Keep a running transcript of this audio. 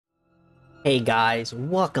Hey guys,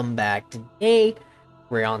 welcome back. Today,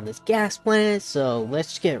 we're on this gas planet, so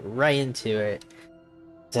let's get right into it.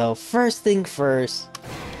 So first thing first,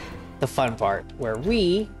 the fun part, where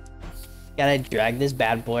we gotta drag this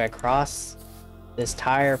bad boy across this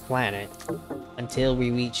entire planet until we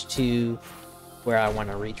reach to where I want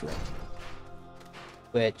to reach with.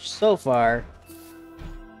 Which, so far,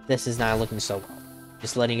 this is not looking so well.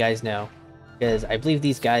 Just letting you guys know, because I believe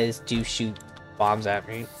these guys do shoot bombs at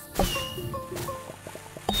me.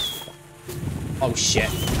 Oh shit.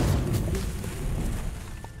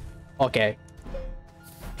 Okay.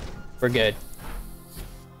 We're good.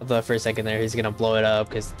 I thought for a second there he's gonna blow it up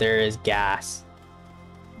because there is gas.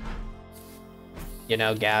 You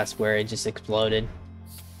know, gas where it just exploded.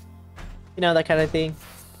 You know, that kind of thing.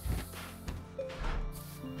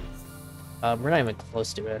 We're not even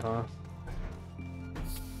close to it, huh?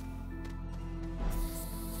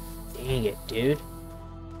 Dang it, dude.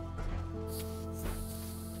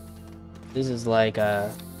 This is like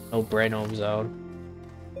a no-brainer zone.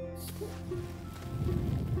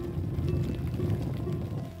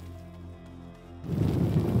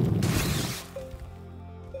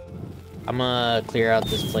 I'm gonna clear out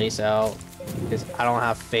this place out because I don't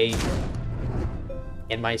have faith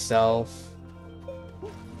in myself.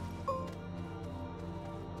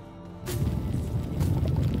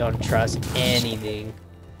 Don't trust anything.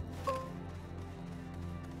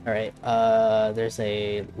 Alright, there's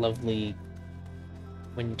a lovely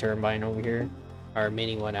wind turbine over here. Our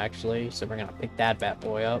mini one, actually. So we're gonna pick that bad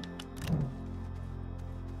boy up.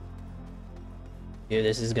 Dude,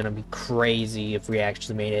 this is gonna be crazy if we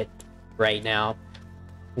actually made it right now.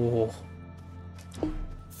 Ooh.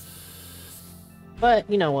 But,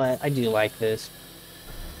 you know what? I do like this.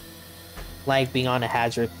 Like being on a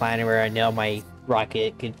hazard planet where I know my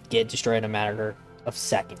rocket could get destroyed in a matter of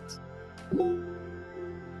seconds.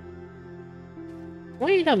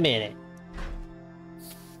 Wait a minute.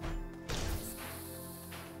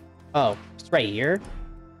 Oh, it's right here?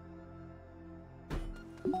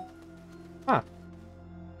 Huh.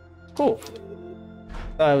 Cool.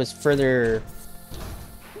 Thought it was further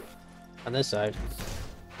on this side.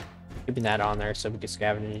 Keeping that on there so we can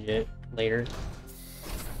scavenge it later.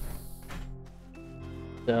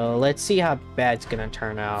 So let's see how bad it's gonna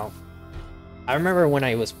turn out. I remember when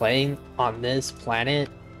I was playing on this planet,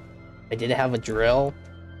 I did have a drill.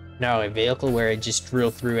 No, a vehicle where it just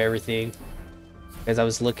drilled through everything. Because I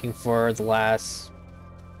was looking for the last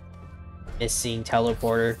missing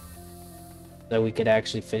teleporter. So we could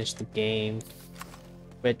actually finish the game.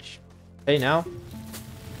 Which, hey now,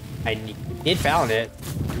 I did found it.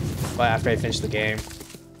 But after I finished the game.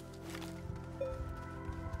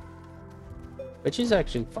 Which is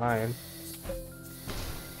actually fine.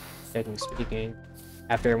 Technically speaking.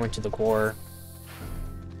 After I went to the core.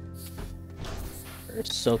 We're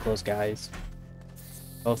so close, guys.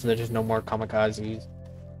 Hopefully there's no more kamikazes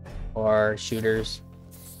or shooters.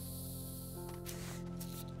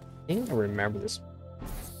 I think I remember this.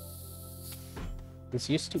 This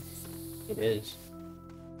used to. It is.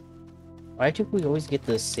 Why do we always get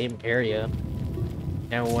the same area?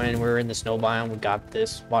 And when we were in the snow biome, we got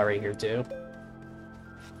this spot right here too.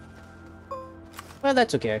 Well,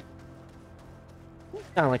 that's okay.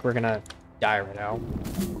 It's not like we're gonna die right now.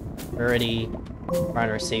 We're already around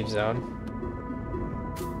our safe zone.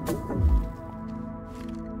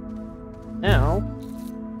 Now,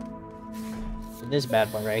 this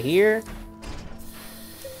bad boy right here.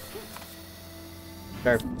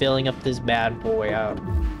 Start filling up this bad boy out.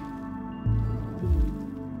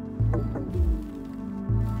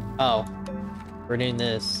 Oh, we're doing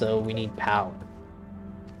this, so we need power.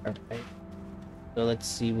 Alright. So let's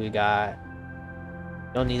see, we got...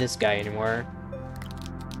 Don't need this guy anymore.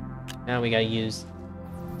 Now we gotta use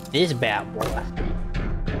this bad boy.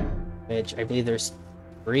 Which I believe there's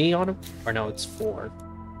 3 on him? Or no, it's 4.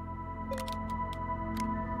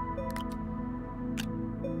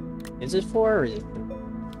 Is it 4 or is it 3?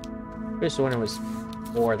 I just when it was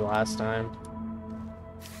 4 the last time.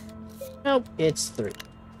 Nope, it's 3.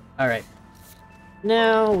 Alright.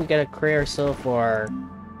 Now we gotta create ourselves our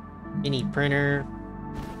mini printer.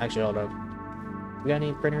 Actually, hold on. We got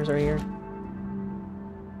any printers right here?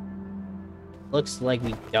 Looks like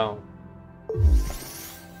we don't.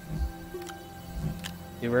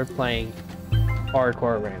 Dude, we're playing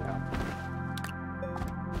hardcore right now.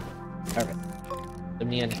 Alright. The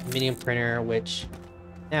mini printer, which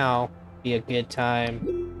now be a good time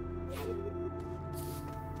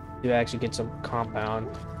to actually get some compound.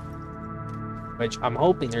 Which I'm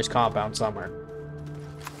hoping there's compound somewhere.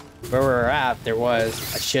 Where we're at, there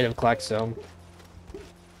was. I should have collected some.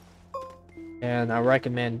 And I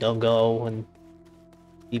recommend don't go and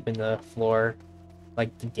deep in the floor,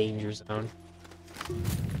 like the danger zone.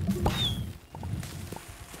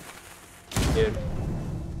 Dude.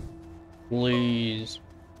 Please.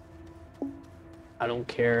 I don't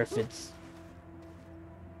care if it's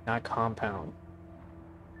not compound.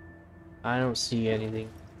 I don't see anything.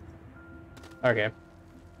 Okay.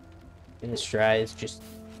 And this try is just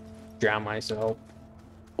drown myself.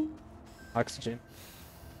 Oxygen.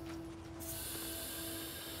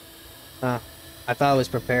 Huh. I thought I was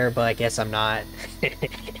prepared, but I guess I'm not.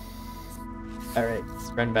 Alright,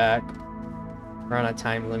 let's run back. We're on a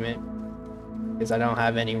time limit. Because I don't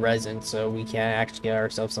have any resin, so we can't actually get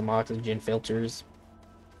ourselves some oxygen filters.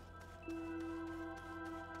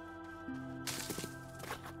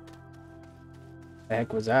 The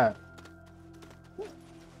heck was that?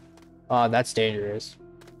 Oh, that's dangerous.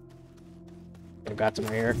 I got some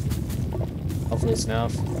here. Hopefully it's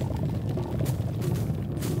enough.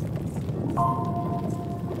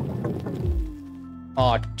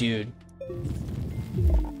 Oh, dude.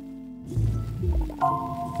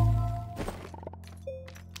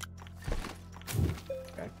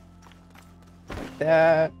 Okay. Like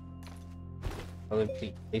that. I'll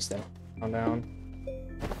place that on down.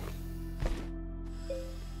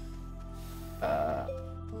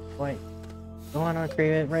 Wait. Do I want to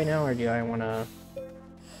create it right now, or do I want to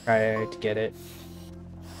try to get it?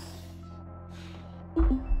 I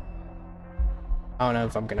don't know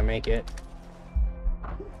if I'm gonna make it.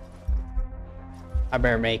 I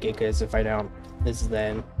better make it, because if I don't, this is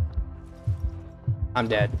then I'm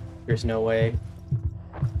dead. There's no way.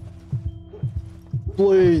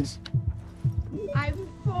 Please. I've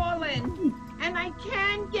fallen, and I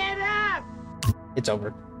can't get up. It's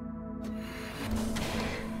over.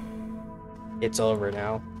 It's over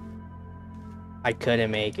now. I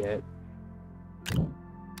couldn't make it.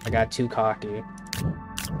 I got too cocky.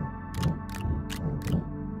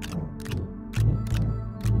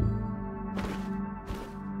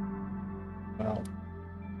 Well,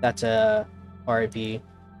 that's a RIP.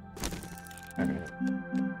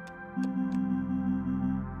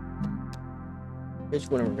 Which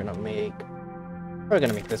one are we gonna make? We're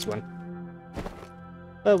gonna make this one.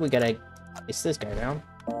 But we gotta place this guy down.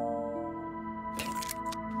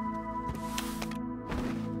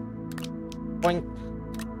 Boink.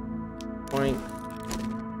 Boink.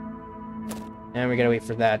 And we gotta wait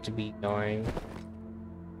for that to be going.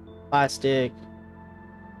 Plastic.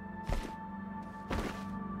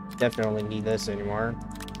 Definitely need this anymore.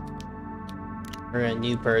 We're a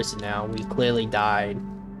new person now. We clearly died.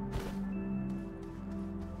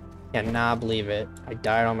 Cannot believe it. I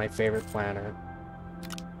died on my favorite planet.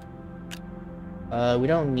 We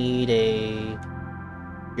don't need a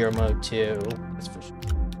Hero Mode 2. That's for sure.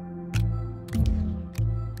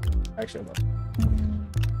 Actually,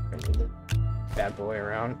 I move the bad boy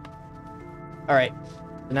around. Alright.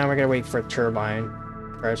 So now we're gonna wait for turbine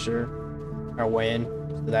pressure or wind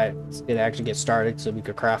so that it actually gets started so we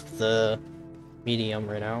could craft the medium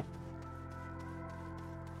right now.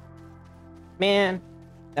 Man,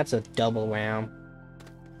 that's a double wham.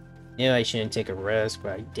 Knew I shouldn't take a risk,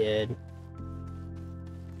 but I did.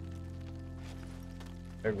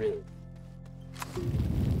 I really.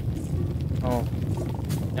 Oh.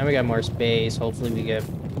 Now we got more space. Hopefully we get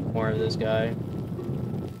more of this guy.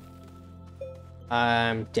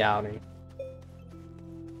 I'm doubting.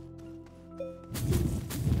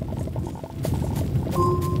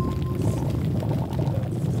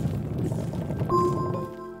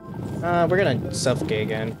 We're gonna suffocate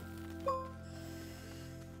again.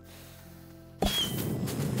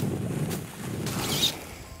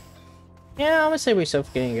 Yeah, I'm gonna say we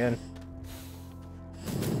suffocate again.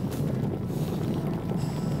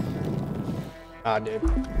 Ah, dude.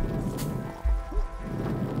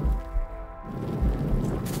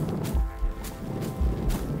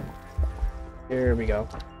 Here we go.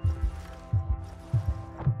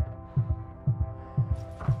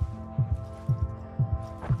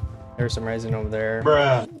 There's some resin over there.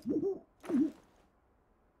 Bruh.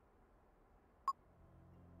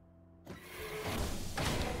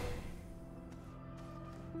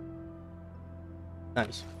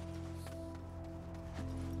 Nice.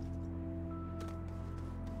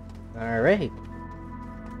 Alright.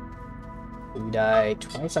 We die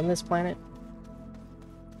twice on this planet.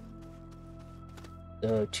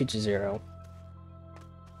 So 2-0.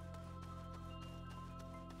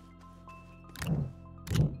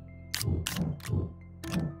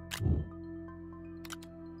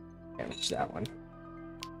 Damage that one.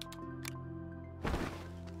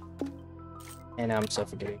 And I'm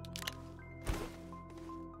suffocating.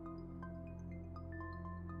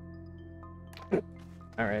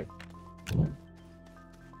 Alright.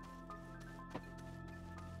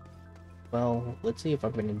 Well, let's see if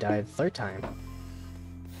I'm gonna die the third time.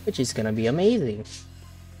 Which is gonna be amazing.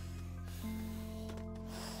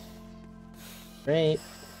 Great.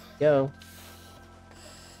 Go.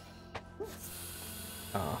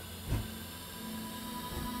 Oh.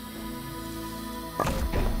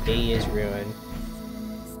 Day is ruined.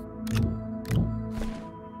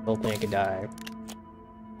 Hopefully I can die.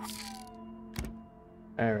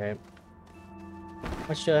 Alright. How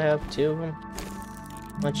much do I have? 2 of them?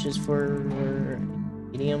 How much is for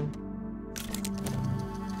medium?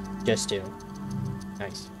 Just 2.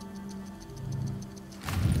 Nice.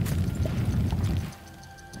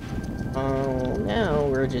 Oh, now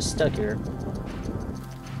we're just stuck here.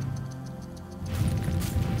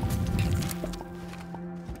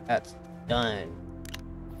 That's done.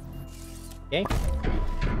 Okay.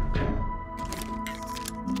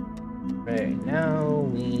 Right, now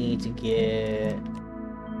we need to get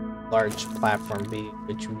large platform B,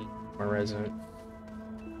 which we need more resin.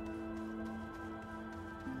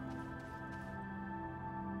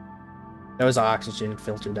 There was an oxygen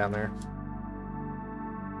filter down there.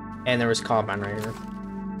 And there was carbon right here.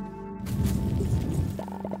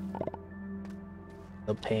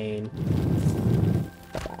 The pain.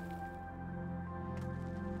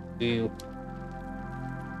 Ew.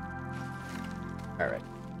 Alright.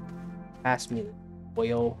 Pass me the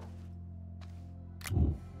oil.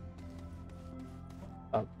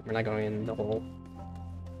 Oh, we're not going in the hole.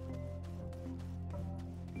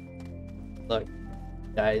 Look,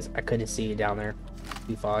 guys, I couldn't see you down there.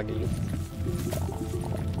 Too foggy.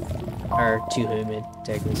 Or too humid,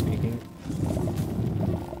 technically speaking.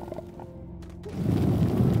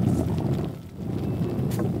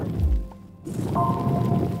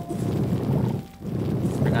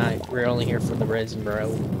 We're only here for the resin, bro.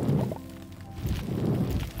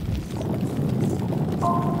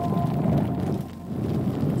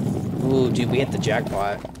 Ooh, dude, we hit the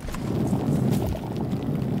jackpot.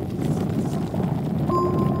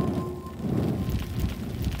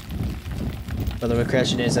 But the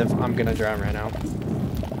question is if I'm gonna drown right now.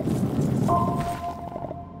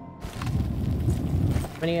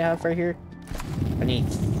 How many do I have right here? I need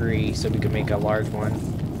 3 so we can make a large one.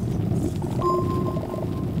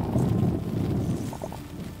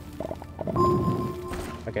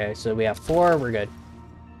 Okay, so we have 4, we're good.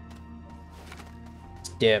 Let's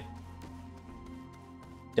dip.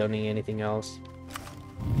 Don't need anything else.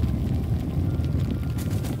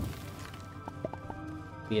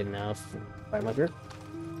 Be enough. Climb up here.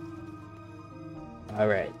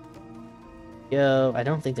 Alright. Yo, I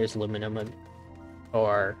don't think there's aluminum.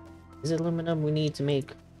 Or is it aluminum we need to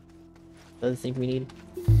make the other thing we need?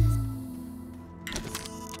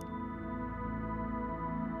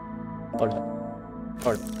 Hold on.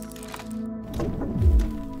 Hold on.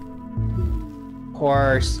 Of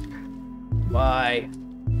course. Why?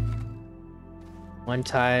 One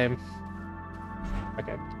time.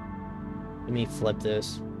 Okay. Let me flip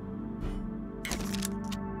this.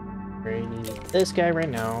 I need this guy right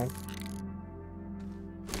now.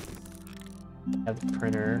 Have the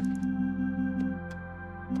printer.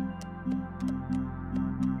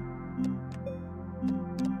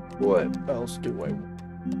 What else do I want?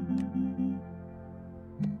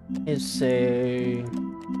 Is say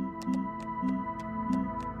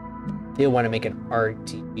do want to make an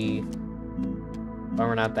RTE, but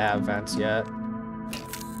we're not that advanced yet.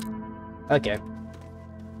 Okay.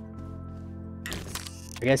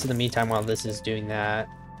 I guess in the meantime, while this is doing that,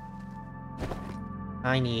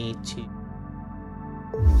 I need to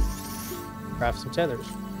craft some tethers.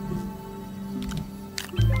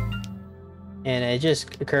 And it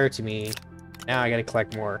just occurred to me, now I gotta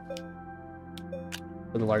collect more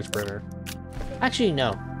with a large printer. Actually,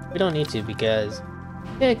 no, we don't need to because,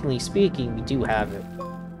 technically speaking, we do have it.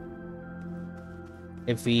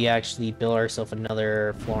 If we actually build ourselves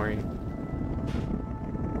another flooring.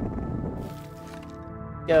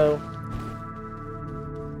 Go.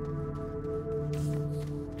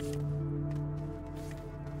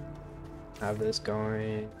 Have this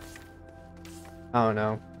going. I don't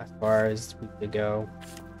know, as far as we could go.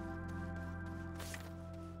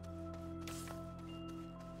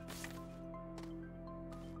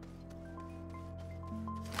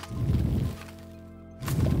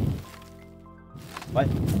 What?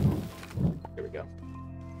 Here we go.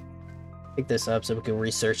 Pick this up so we can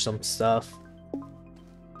research some stuff.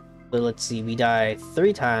 But let's see, we died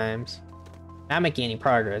 3 times. Not making any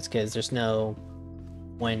progress because there's no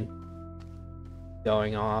wind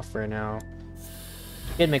going off right now.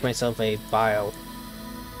 I did make myself a bio.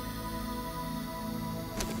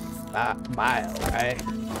 Bile, right?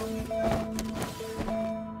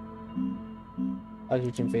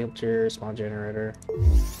 Oxygen filter, small generator.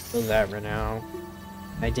 Do that right now.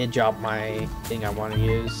 I did drop my thing I want to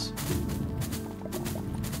use.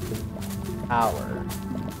 Power.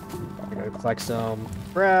 I'm gonna collect some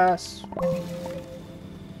grass.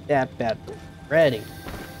 That bad. Ready.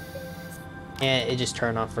 And it just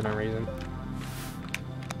turned off for no reason.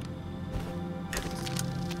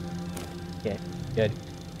 Okay, good.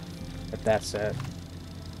 Got that set.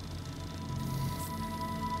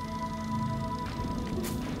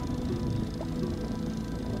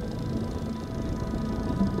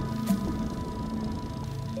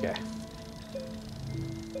 Okay.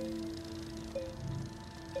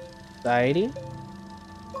 Society.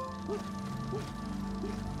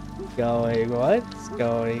 Going once,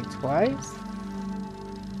 going twice.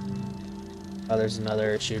 Oh, there's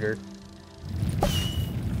another shooter.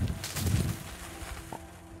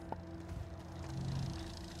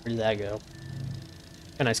 Where did that go?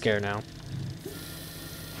 Kind of scared now.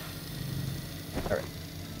 Alright.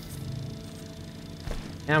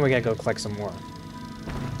 Now we gotta go collect some more.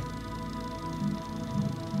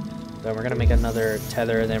 So we're gonna make another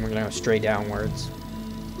tether, then we're gonna go straight downwards.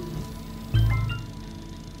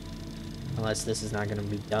 Unless this is not gonna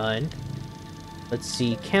be done. Let's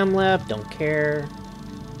see, chem lab, don't care.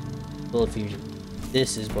 Bullet fusion.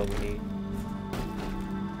 This is what we need.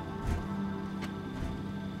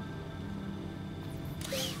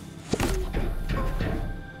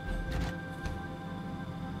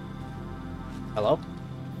 Hello?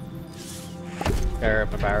 Better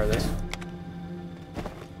up and power this.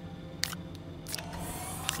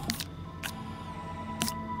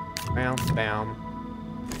 Bam, bam.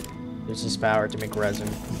 Use this power to make resin.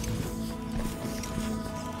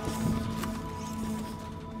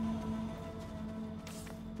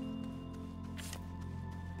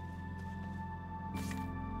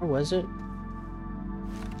 Or was it?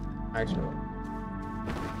 Actually.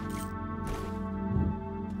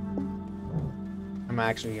 I'm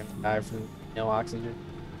actually gonna die from no oxygen.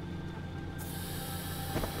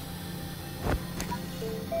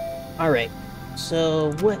 Alright,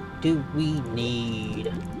 so what do we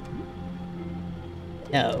need?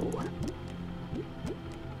 No.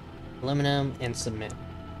 Aluminum and cement.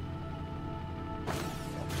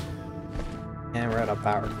 And we're out of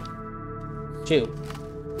power. Shoot.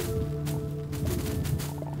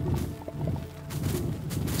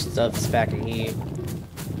 Stuff's back in heat.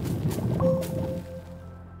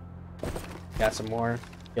 Got some more,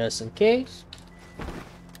 just in case.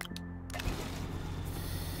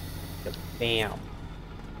 Bam.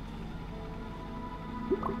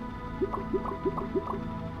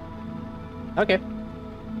 Okay.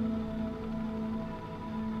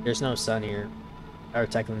 There's no sun here. Or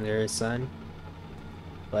technically there is sun.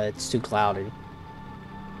 But it's too cloudy.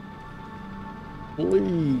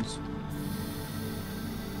 Please.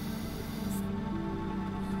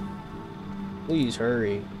 Please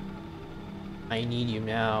hurry. I need you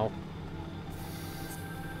now.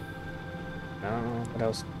 I don't know what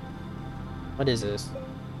else. What is this?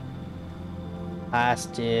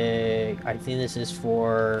 Plastic. I think this is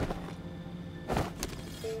for.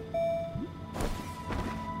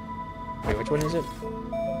 Wait, which one is it?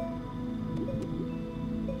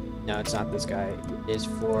 No, it's not this guy. It is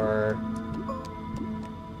for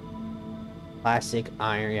plastic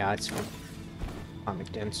iron. Yeah, it's for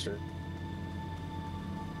atomic denser.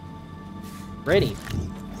 Ready.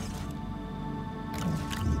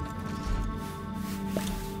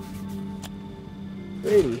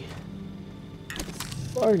 Ready.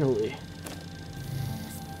 Finally.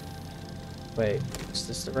 Wait, is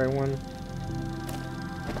this the right one?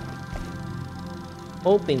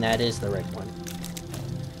 Hoping that is the right one.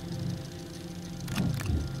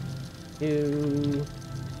 2,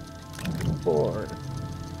 4.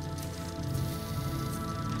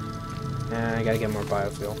 Nah, I gotta get more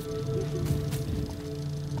biofuel.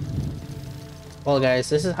 Well guys,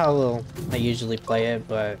 this is how I usually play it,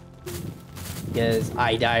 but because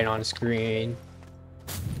I died on screen,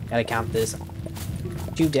 gotta count this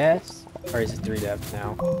 2 deaths, or is it 3 deaths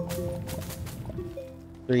now?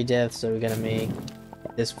 3 deaths, so we gotta make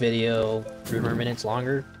this video 3 more minutes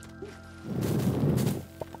longer.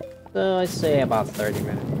 So I'd say about 30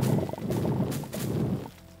 minutes.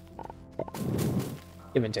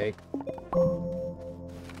 Give and take.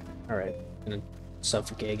 Alright, gonna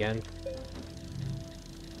suffocate again.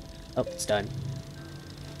 Oh, it's done.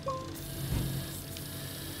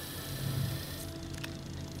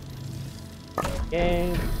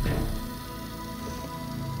 Okay.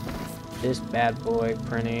 This bad boy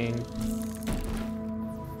printing.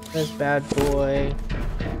 This bad boy.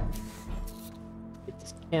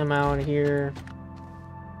 him out here.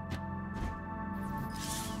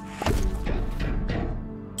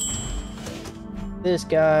 This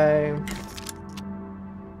guy.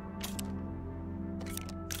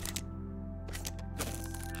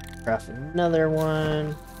 Craft another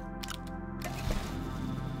one.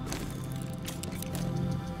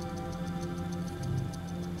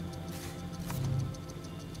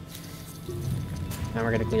 Now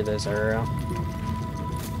we're gonna clear this area.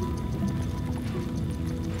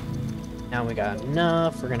 Now we got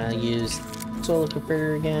enough. We're gonna use solar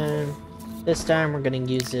converter again. This time we're gonna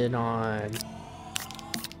use it on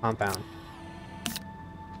compound.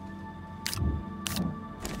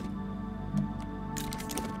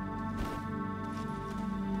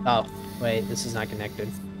 Oh, wait, this is not connected.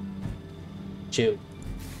 Shoot.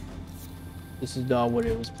 This is not what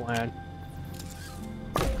it was planned.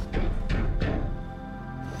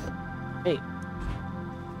 Hey.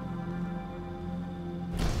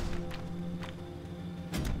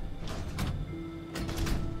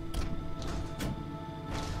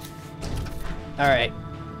 Alright.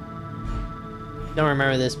 Don't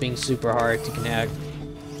remember this being super hard to connect.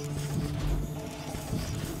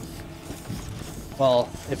 Well,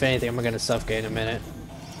 if anything, I'm gonna suffocate in a minute.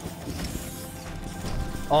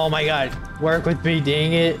 Oh my god, work with me,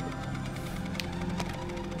 dang it.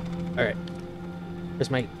 Alright.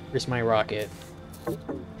 Where's my rocket?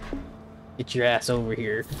 Get your ass over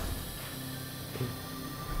here.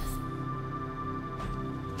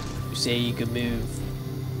 You say you can move.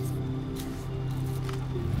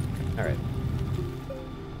 Alright.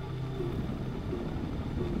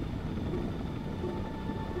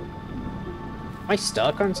 Am I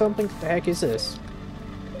stuck on something? What the heck is this?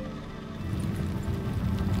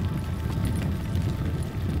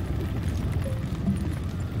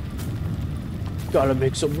 Gotta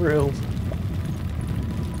make some room.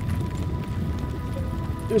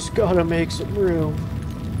 Just gotta make some room.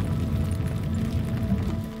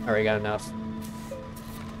 Alright, got enough.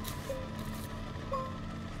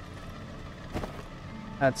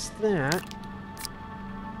 That's that.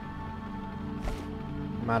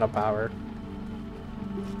 I'm out of power.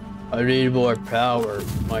 I need more power,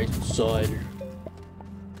 my son.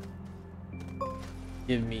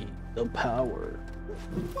 Give me the power.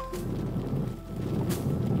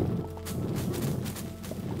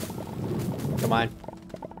 Come on.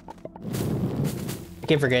 I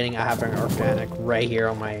keep forgetting I have an organic right here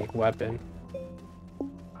on my weapon.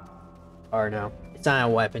 Or no, it's not a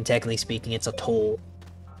weapon, technically speaking, it's a tool.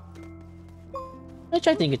 Which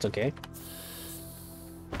I think it's okay.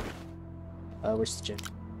 Where's the gym?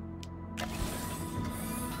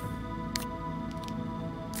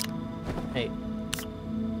 Hey.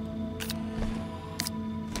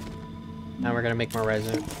 Now we're gonna make more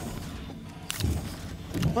resin.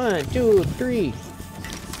 1, 2, 3.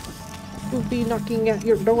 We'll be knocking at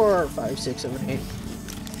your door. 5, 6, 7, 8.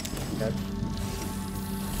 Okay.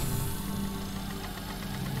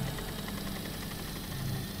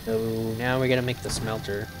 So now we're gonna make the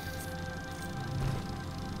smelter.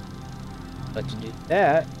 But to do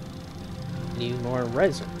that, we need more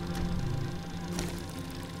resin.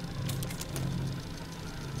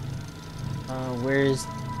 Where's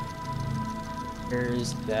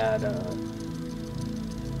that,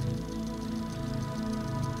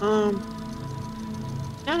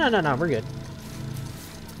 No, we're good.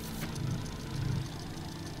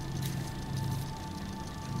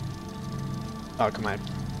 Oh, come on.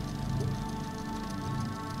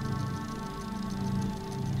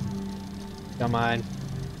 Come on.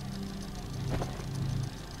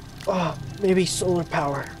 Oh, maybe solar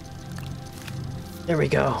power. There we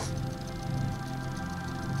go.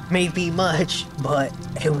 Maybe much, but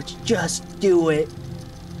it would just do it.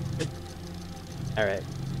 Alright.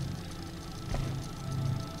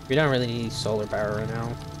 We don't really need solar power right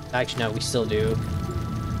now. Actually, no, we still do.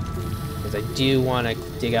 Because I do want to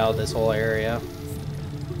dig out this whole area.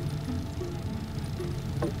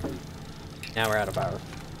 Now we're out of power.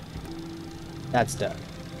 That's done.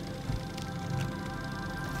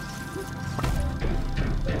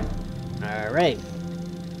 Alright.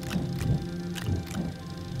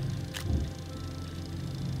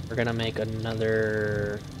 We're gonna make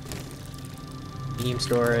another medium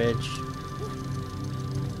storage.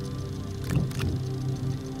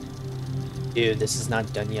 Dude, this is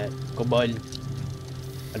not done yet. Come on.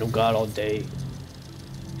 I don't got all day.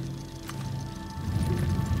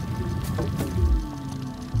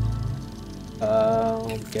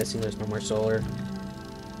 I'm guessing there's no more solar.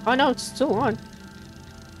 Oh no, it's still on.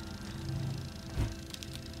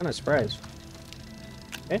 Kind of surprised.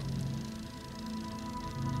 Okay.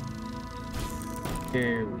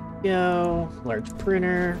 Here we go. Go. Large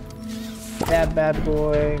printer. That bad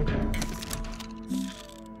boy.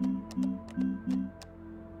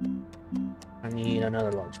 I need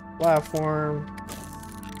another large platform.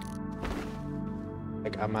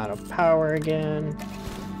 Like I'm out of power again.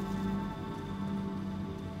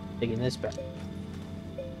 Taking this back.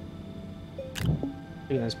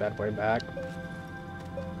 Taking this bad boy back.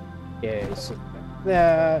 Okay, so like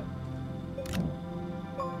that.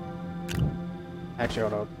 Actually,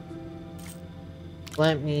 hold on.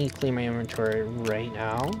 Let me clean my inventory right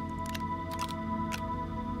now.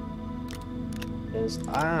 Because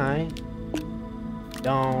I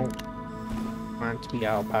don't want to be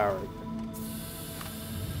outpowered.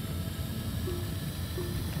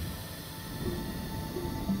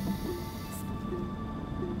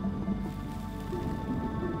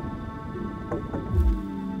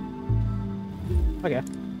 Okay.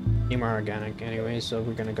 Need more organic anyway, so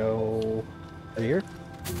we're gonna go over here.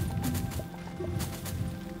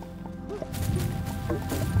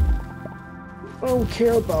 I don't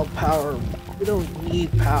care about power. We don't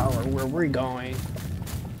need power where we're going.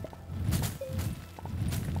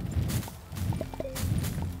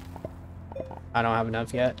 I don't have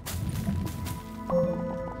enough yet.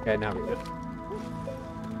 Okay, now we're good.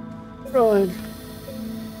 Run.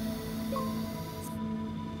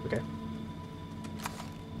 Okay.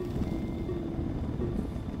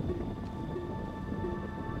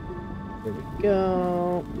 Here we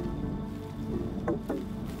go.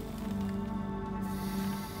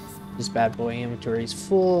 This bad boy inventory is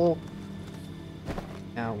full.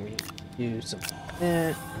 Now we do something like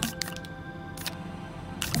that.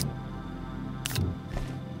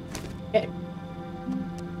 Okay.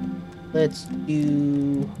 Let's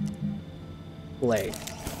do play.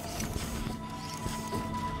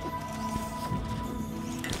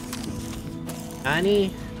 Nani?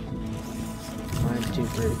 1, 2,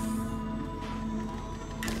 3.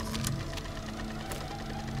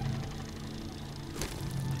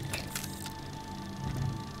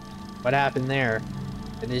 What happened there?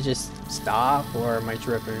 Did it just stop, or am I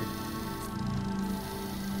tripping?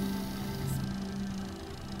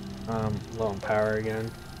 Low on power again.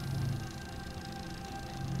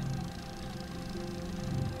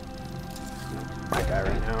 Might die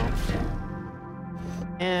right now.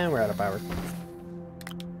 And we're out of power.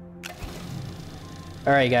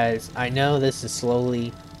 Alright guys, I know this is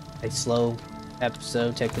a slow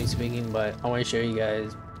episode, technically speaking, but I want to show you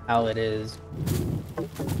guys how it is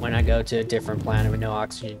when I go to a different planet with no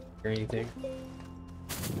oxygen or anything.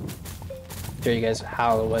 Show you guys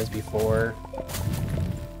how it was before.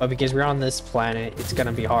 But because we're on this planet, it's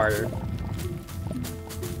gonna be harder.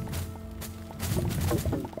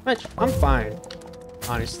 Which, I'm fine,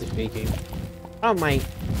 honestly speaking. I don't mind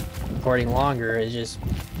recording longer, it's just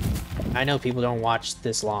I know people don't watch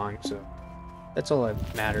this long, so that's all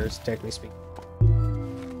that matters, technically speaking.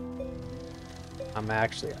 I'm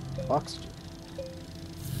actually out of oxygen.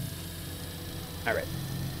 Alright.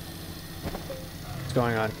 What's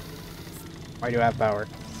going on? Why do I have power?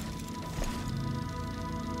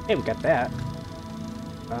 Hey, we got that.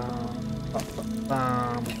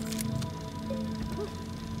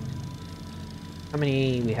 How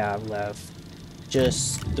many we have left?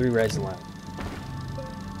 Just 3 resin left.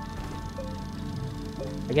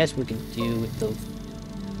 I guess we could do with the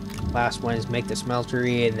last one is make the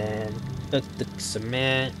smeltery and then cook the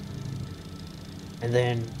cement. And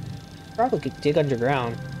then probably could dig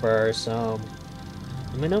underground for some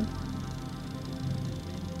aluminum.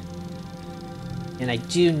 And I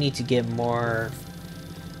do need to get more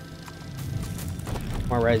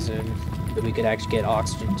resin that we could actually get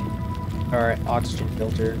oxygen to, or oxygen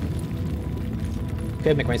filter.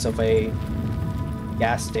 Could make myself a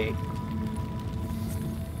gas tank,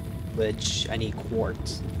 which I need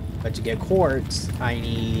quartz. But to get quartz, I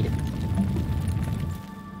need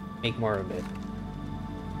make more of it.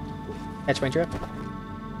 Catch my drift.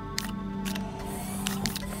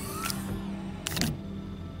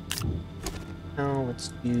 Now let's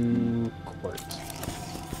do quartz.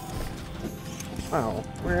 Wow,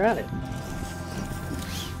 we're at it.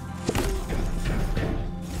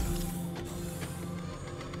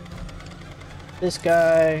 This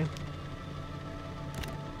guy.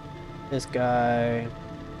 This guy.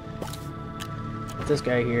 This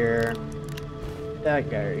guy here. That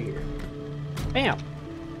guy right here. Bam!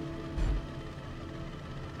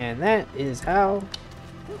 And that is how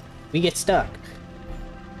we get stuck.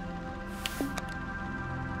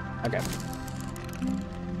 Okay.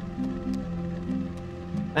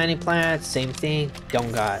 Landing plants, same thing.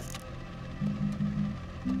 Don't got.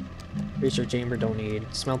 Research chamber, don't need.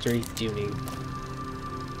 Smeltery, do need.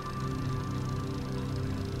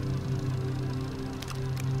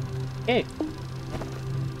 Okay.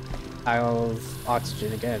 I'll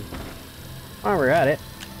oxygen again. While we're at it,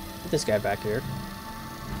 put this guy back here.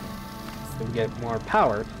 So we get more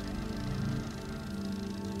power.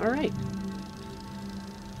 Alright.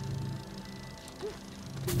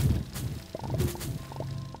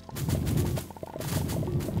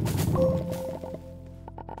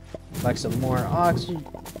 Like some more oxygen.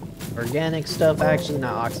 Organic stuff, actually,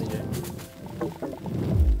 not oxygen.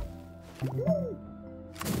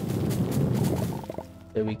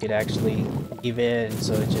 So we could actually leave it, and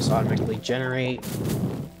so it just automatically generate.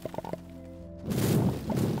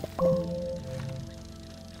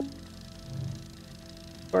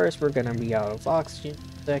 First, we're gonna be out of oxygen.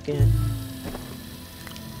 Second,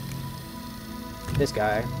 this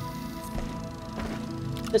guy,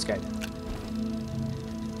 this guy,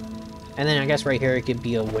 and then I guess right here it could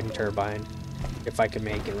be a wind turbine if I can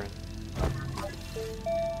make it run.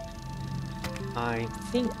 I'm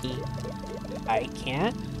thinking I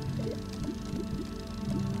can't.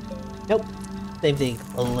 Nope. Same thing.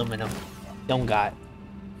 Aluminum. Don't got.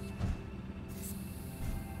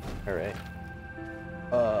 Alright.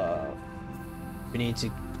 We need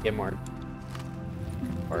to get more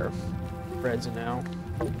resin now.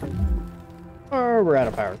 Or we're out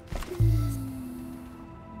of power.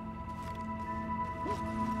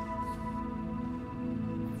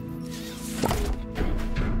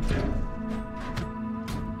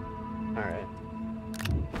 Alright.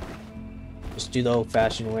 Just do the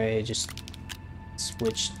old-fashioned way, just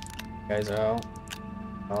switch guys out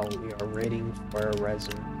while we are waiting for a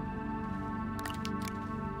resin.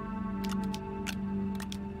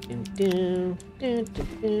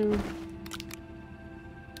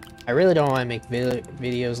 I really don't want to make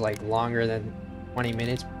videos like longer than 20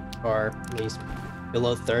 minutes, or at least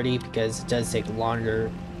below 30, because it does take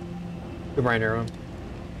longer to render them,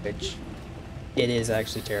 which it is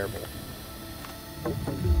actually terrible.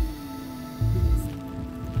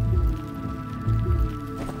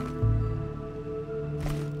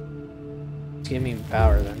 It's giving me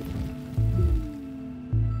power then.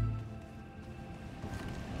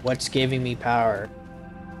 What's giving me power?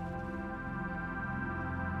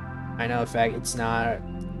 I know, in fact, it's not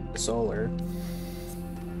solar.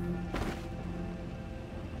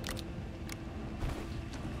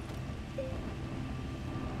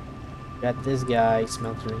 Got this guy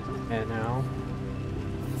smeltering and now.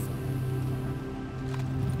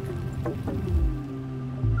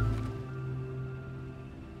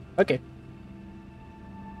 Okay.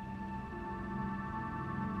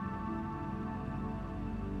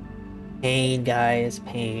 Pain, guys,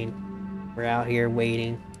 pain. We're out here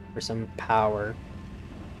waiting for some power.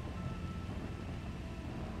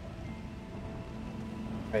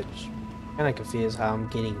 Which, kind of confused how I'm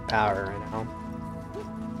getting power right now.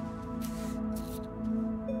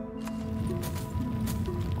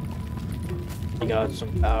 I got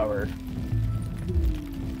some power.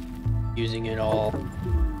 Using it all.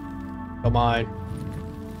 Come on.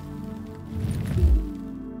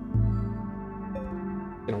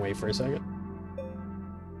 Gonna wait for a second.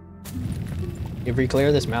 If we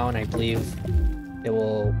clear this mountain, I believe it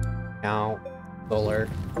will count solar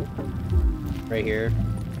right here.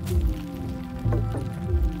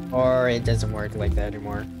 Or it doesn't work like that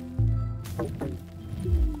anymore.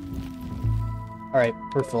 Alright,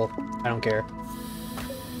 we're full. I don't care.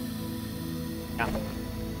 Yeah.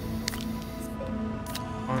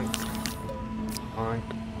 Boink. Boink.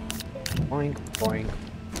 Boink. Boink.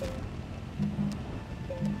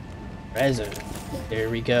 Resin. There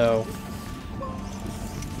we go.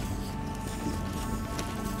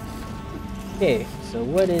 Okay, so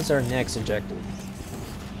what is our next objective?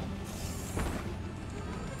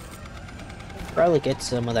 Probably get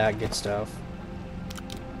some of that good stuff.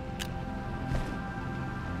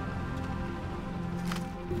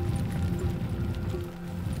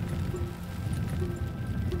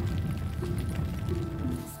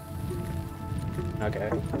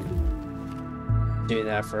 Okay. Do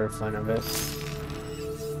that for fun of it.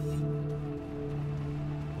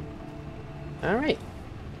 Alright.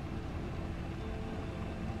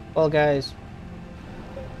 Well, guys,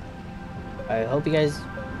 I hope you guys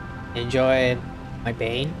enjoy my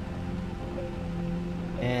pain,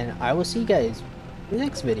 and I will see you guys in the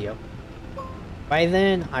next video. By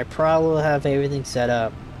then, I probably will have everything set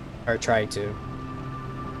up, or try to,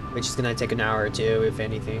 which is gonna take an hour or two, if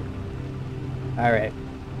anything. Alright.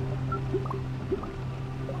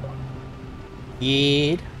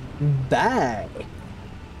 Bye.